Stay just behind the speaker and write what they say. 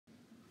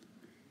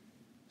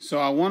So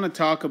I want to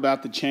talk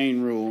about the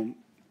chain rule.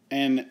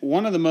 And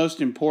one of the most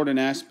important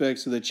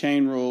aspects of the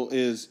chain rule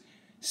is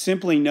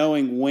simply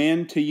knowing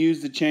when to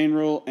use the chain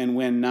rule and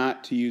when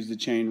not to use the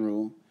chain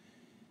rule.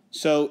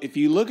 So if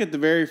you look at the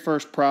very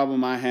first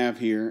problem I have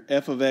here,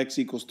 f of x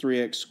equals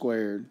 3x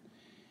squared,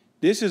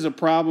 this is a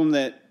problem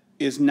that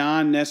is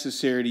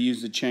non-necessary to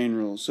use the chain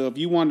rule. So if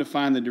you wanted to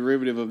find the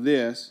derivative of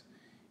this,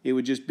 it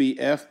would just be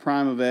f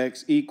prime of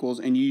x equals,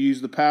 and you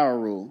use the power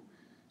rule.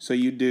 So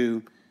you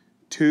do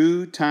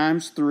 2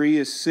 times 3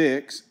 is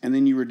 6, and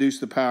then you reduce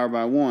the power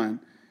by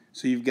 1.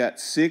 So you've got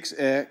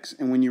 6x,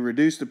 and when you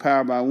reduce the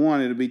power by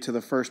 1, it'll be to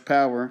the first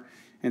power.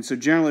 And so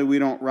generally we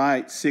don't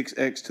write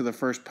 6x to the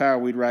first power.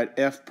 We'd write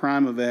f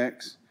prime of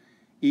x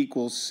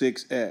equals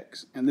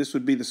 6x. And this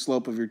would be the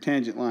slope of your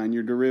tangent line,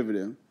 your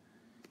derivative.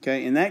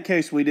 Okay, in that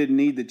case, we didn't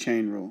need the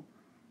chain rule.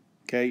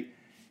 Okay,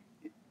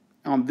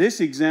 on this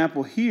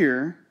example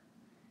here,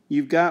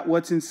 you've got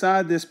what's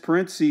inside this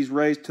parentheses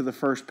raised to the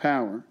first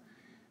power.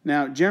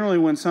 Now, generally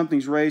when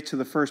something's raised to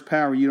the first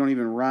power, you don't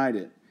even write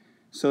it.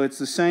 So it's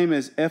the same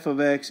as f of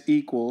x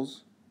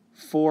equals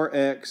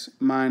 4x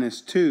minus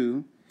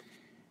 2.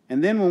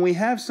 And then when we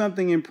have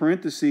something in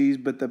parentheses,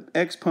 but the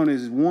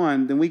exponent is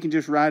 1, then we can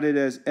just write it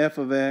as f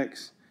of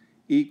x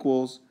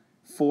equals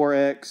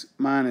 4x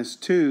minus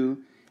 2.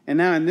 And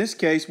now in this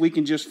case, we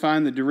can just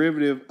find the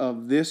derivative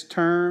of this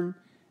term,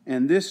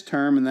 and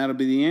that'll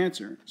be the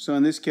answer. So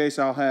in this case,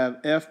 I'll have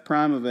f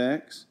prime of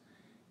x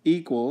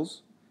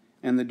equals,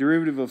 and the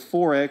derivative of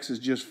 4x is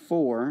just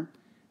 4,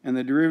 and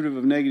the derivative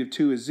of negative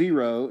 2 is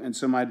 0, and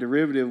so my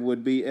derivative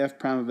would be f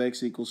prime of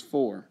x equals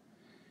 4.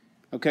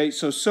 Okay,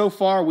 so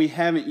far we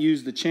haven't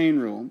used the chain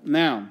rule.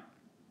 Now,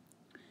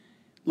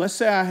 let's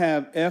say I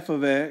have f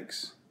of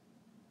x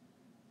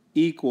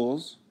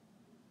equals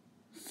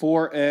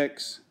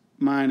 4x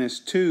minus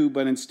 2,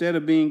 but instead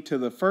of being to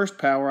the first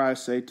power, I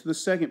say to the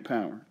second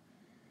power.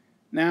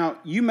 Now,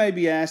 you may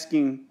be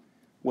asking,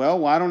 well,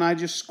 why don't I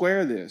just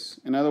square this?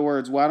 In other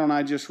words, why don't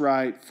I just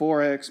write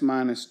 4x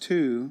minus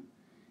 2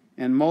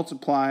 and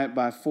multiply it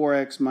by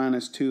 4x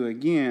minus 2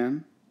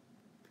 again?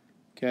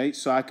 Okay,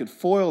 so I could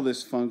FOIL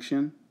this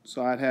function.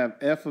 So I'd have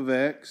f of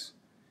x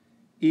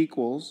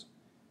equals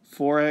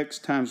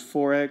 4x times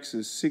 4x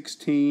is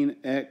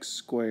 16x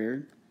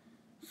squared.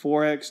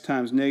 4x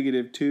times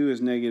negative 2 is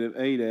negative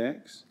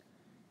 8x.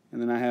 And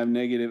then I have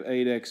negative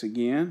 8x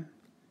again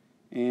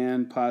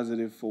and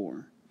positive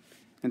 4.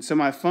 And so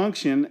my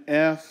function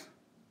f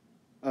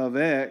of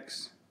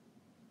x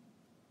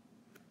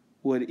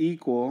would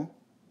equal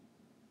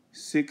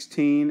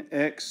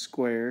 16x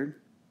squared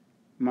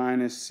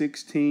minus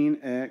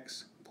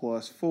 16x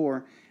plus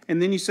 4.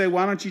 And then you say,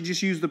 why don't you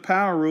just use the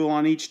power rule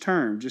on each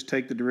term? Just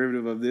take the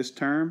derivative of this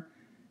term,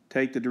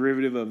 take the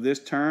derivative of this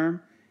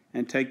term,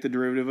 and take the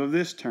derivative of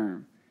this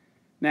term.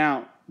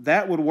 Now,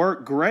 that would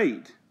work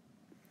great.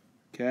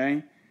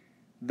 Okay?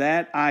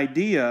 That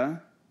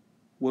idea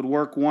would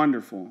work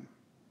wonderful.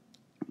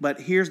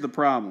 But here's the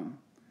problem.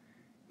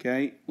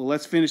 Okay? Well,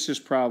 let's finish this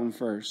problem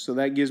first. So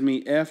that gives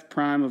me f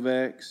prime of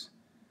x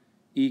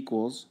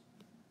equals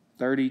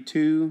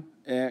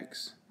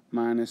 32x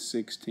minus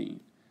 16.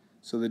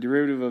 So the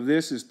derivative of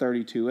this is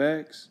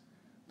 32x,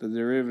 the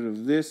derivative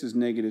of this is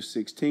negative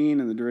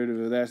 16, and the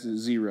derivative of that is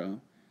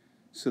 0.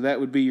 So that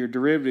would be your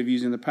derivative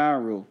using the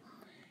power rule.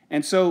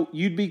 And so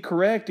you'd be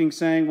correct in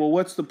saying, well,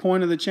 what's the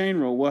point of the chain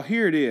rule? Well,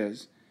 here it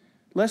is.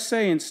 Let's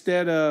say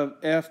instead of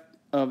f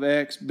of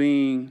x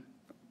being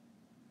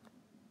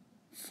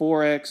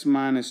 4x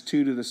minus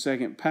 2 to the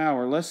second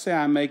power, let's say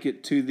I make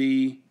it to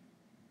the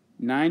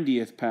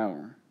 90th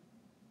power.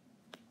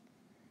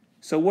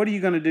 So what are you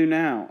going to do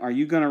now? Are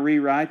you going to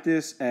rewrite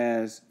this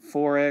as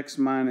 4x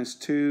minus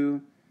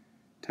 2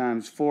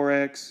 times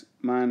 4x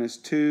minus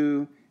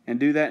 2 and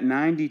do that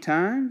 90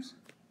 times?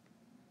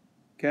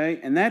 Okay,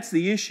 and that's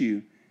the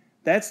issue.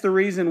 That's the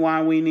reason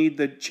why we need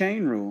the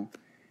chain rule.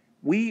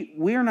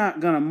 We're not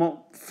going to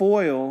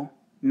FOIL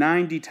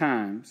 90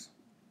 times.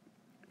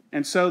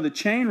 And so the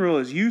chain rule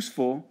is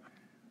useful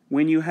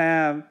when you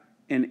have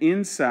an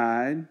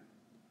inside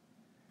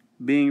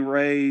being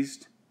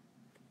raised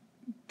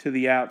to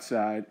the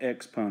outside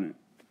exponent.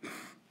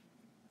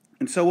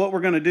 And so what we're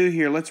going to do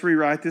here, let's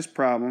rewrite this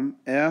problem.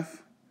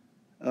 F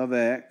of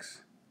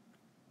x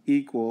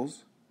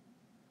equals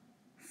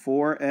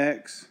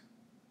 4x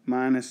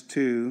minus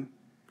 2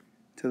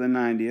 to the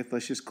 90th.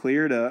 Let's just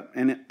clear it up.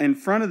 And in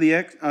front of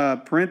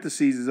the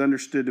parentheses is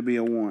understood to be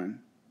a 1.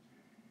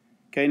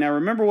 Okay, now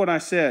remember what I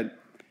said.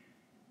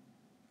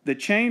 The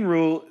chain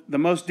rule, the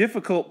most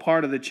difficult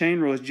part of the chain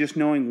rule is just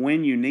knowing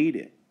when you need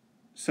it.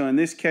 So in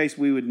this case,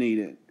 we would need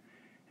it.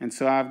 And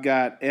so I've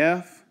got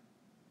f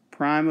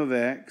prime of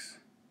x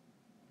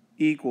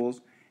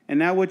equals, and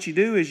now what you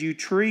do is you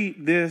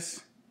treat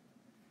this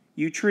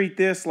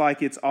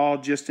like it's all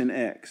just an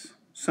x.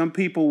 Some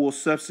people will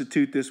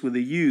substitute this with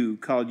a u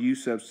called u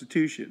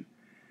substitution.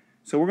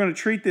 So we're going to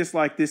treat this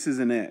like this is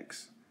an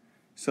x.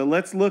 So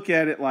let's look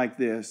at it like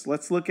this.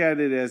 Let's look at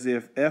it as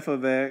if f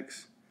of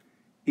x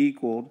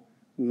equaled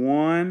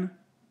 1u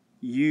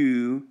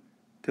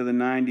to the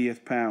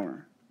 90th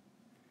power.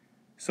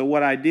 So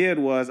what I did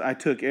was I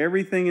took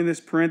everything in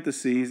this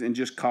parentheses and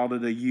just called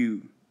it a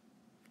u.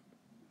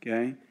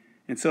 Okay?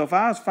 And so if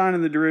I was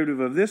finding the derivative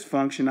of this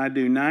function, I'd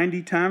do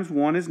 90 times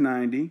 1 is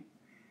 90,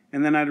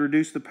 and then I'd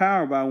reduce the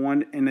power by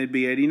 1, and it'd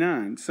be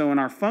 89. So in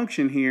our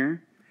function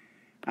here,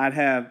 I'd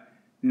have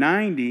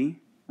 90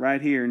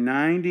 right here,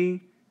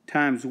 90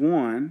 times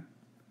 1,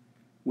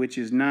 which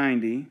is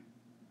 90.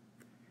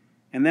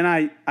 And then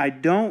I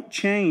don't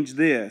change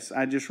this.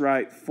 I just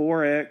write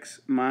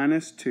 4x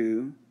minus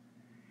 2,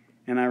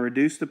 and I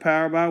reduce the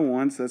power by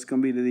 1, so that's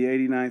going to be to the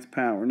 89th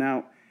power.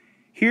 Now,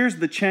 here's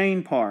the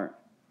chain part.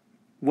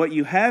 What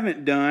you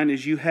haven't done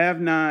is you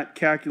have not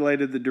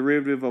calculated the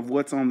derivative of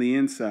what's on the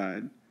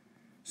inside.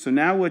 So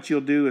now what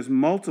you'll do is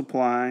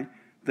multiply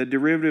the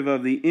derivative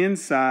of the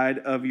inside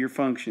of your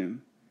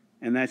function,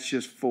 and that's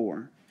just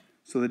 4.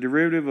 So the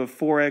derivative of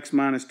 4x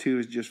minus 2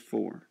 is just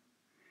 4.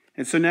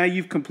 And so now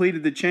you've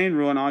completed the chain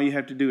rule, and all you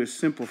have to do is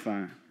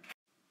simplify.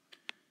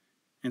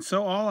 And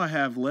so all I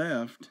have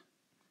left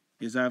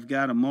is I've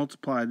got to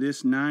multiply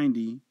this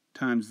 90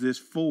 times this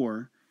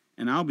 4,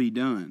 and I'll be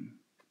done.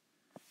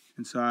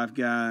 And so I've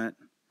got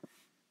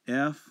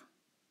f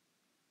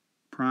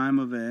prime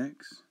of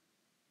x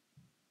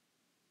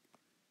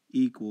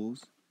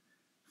equals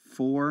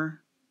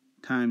 4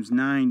 times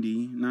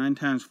 90. 9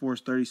 times 4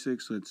 is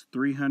 36, so it's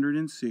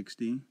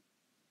 360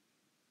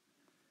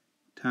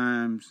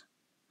 times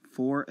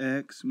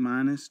 4x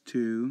minus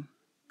 2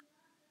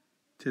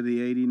 to the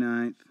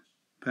 89th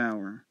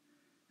power.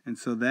 And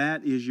so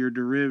that is your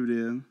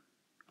derivative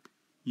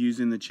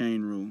using the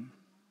chain rule.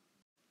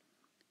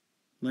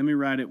 Let me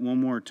write it one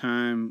more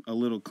time a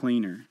little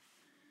cleaner.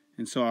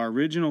 And so our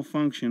original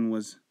function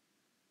was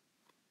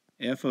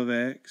f of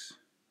x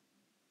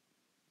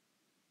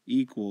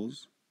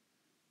equals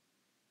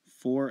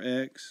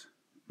 4x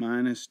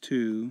minus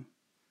 2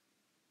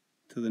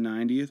 to the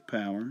 90th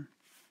power.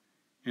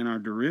 And our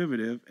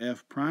derivative,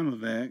 f prime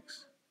of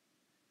x,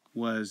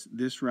 was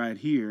this right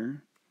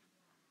here,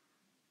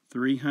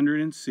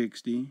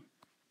 360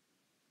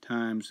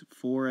 times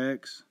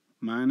 4x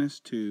minus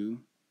 2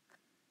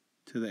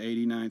 to the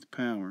 89th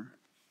power.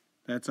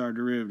 That's our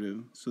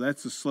derivative. So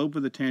that's the slope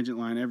of the tangent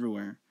line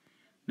everywhere.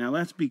 Now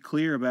let's be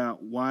clear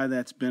about why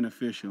that's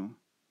beneficial.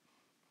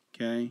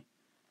 Okay?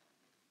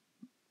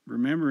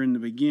 Remember in the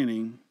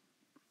beginning,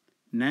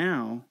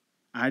 now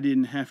I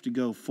didn't have to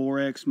go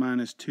 4x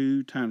minus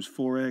 2 times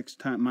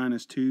 4x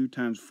minus 2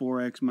 times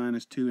 4x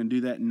minus 2 and do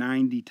that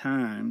 90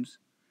 times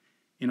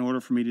in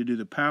order for me to do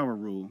the power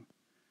rule.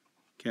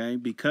 Okay?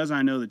 Because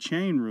I know the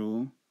chain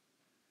rule,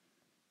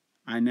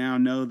 I now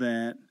know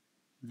that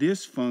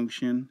this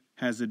function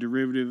has a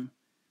derivative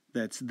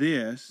that's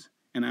this,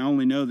 and I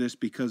only know this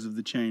because of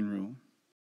the chain rule.